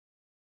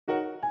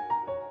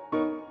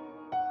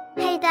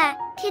there,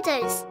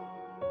 kiddos!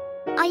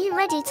 Are you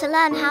ready to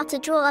learn how to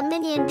draw a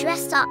minion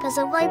dressed up as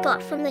a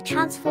robot from the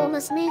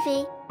Transformers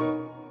movie?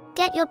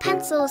 Get your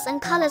pencils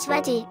and colors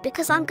ready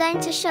because I'm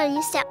going to show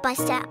you step by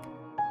step.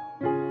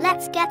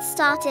 Let's get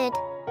started.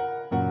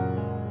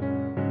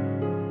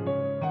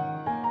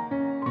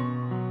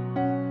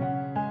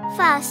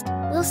 First,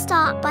 we'll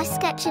start by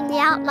sketching the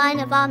outline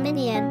of our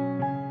minion.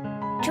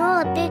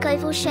 Draw a big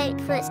oval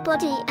shape for its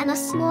body and a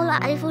smaller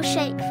oval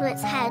shape for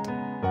its head.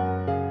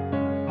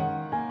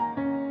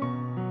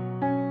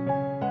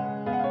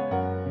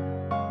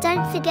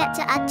 Don't forget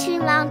to add 2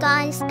 round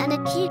eyes and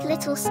a cute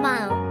little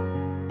smile.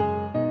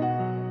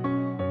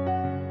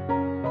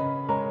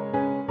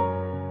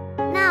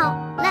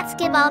 Now, let's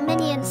give our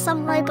minion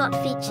some robot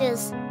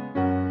features.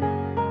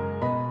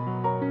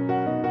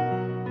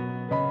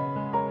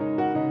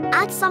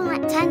 Add some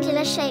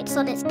rectangular shapes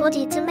on its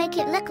body to make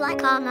it look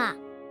like armor.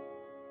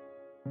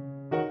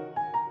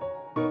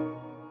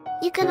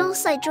 You can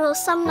also draw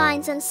some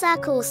lines and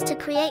circles to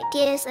create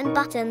gears and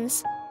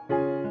buttons.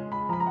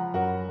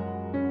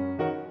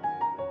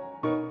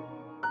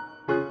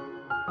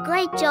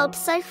 Great job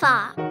so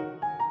far!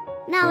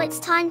 Now it's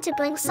time to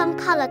bring some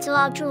color to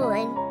our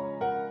drawing.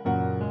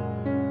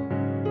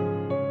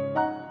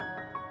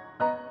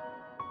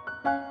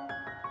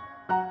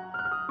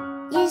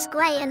 Use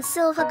grey and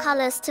silver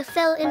colors to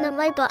fill in the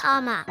robot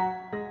armor.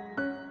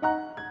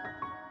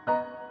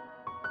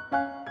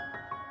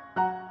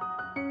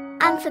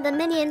 And for the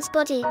minion's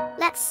body,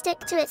 let's stick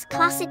to its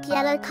classic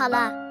yellow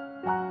color.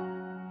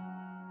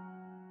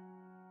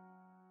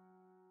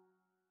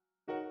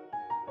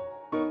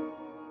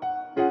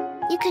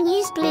 You can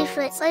use blue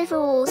for its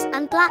overalls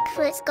and black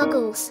for its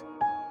goggles.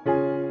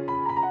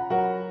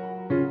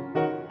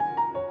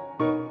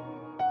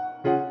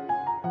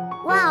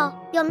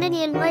 Wow, your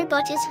minion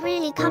robot is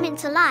really coming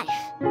to life.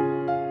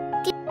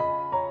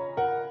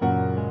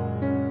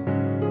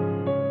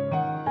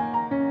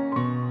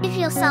 Give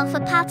yourself a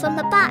pat on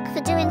the back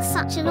for doing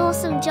such an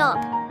awesome job.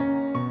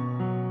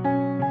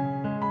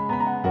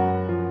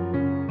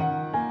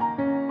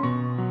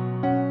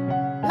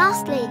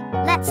 Lastly,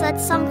 let's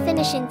add some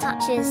finishing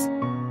touches.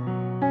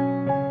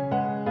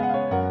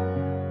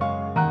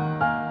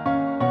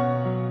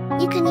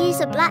 You can use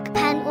a black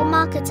pen or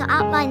marker to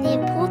outline the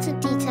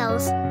important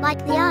details,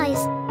 like the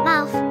eyes,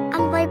 mouth,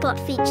 and robot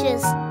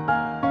features.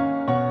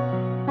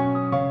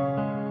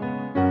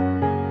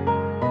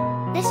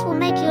 This will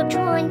make your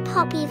drawing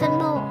pop even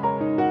more.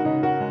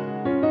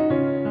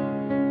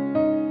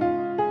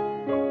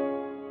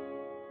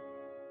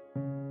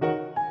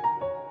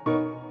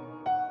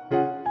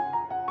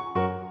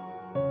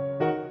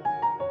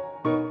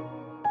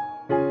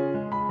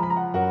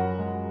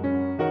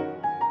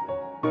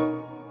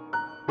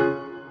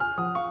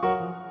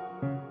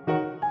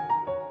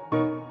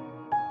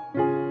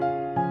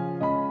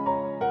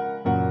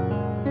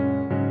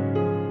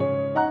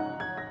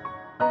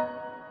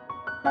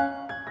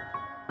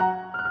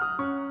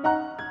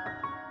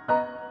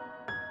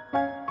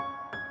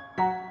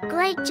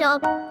 Great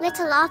job,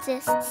 little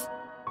artists!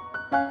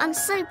 I'm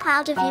so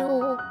proud of you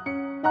all.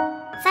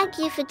 Thank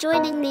you for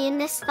joining me in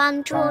this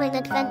fun drawing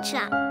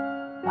adventure.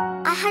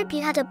 I hope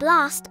you had a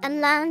blast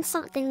and learned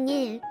something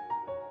new.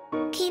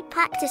 Keep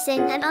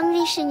practicing and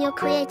unleashing your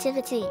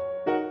creativity.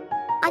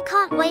 I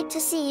can't wait to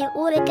see you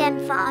all again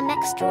for our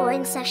next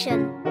drawing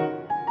session.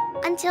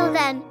 Until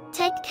then,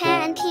 take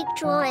care and keep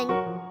drawing.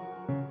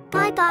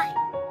 Bye-bye.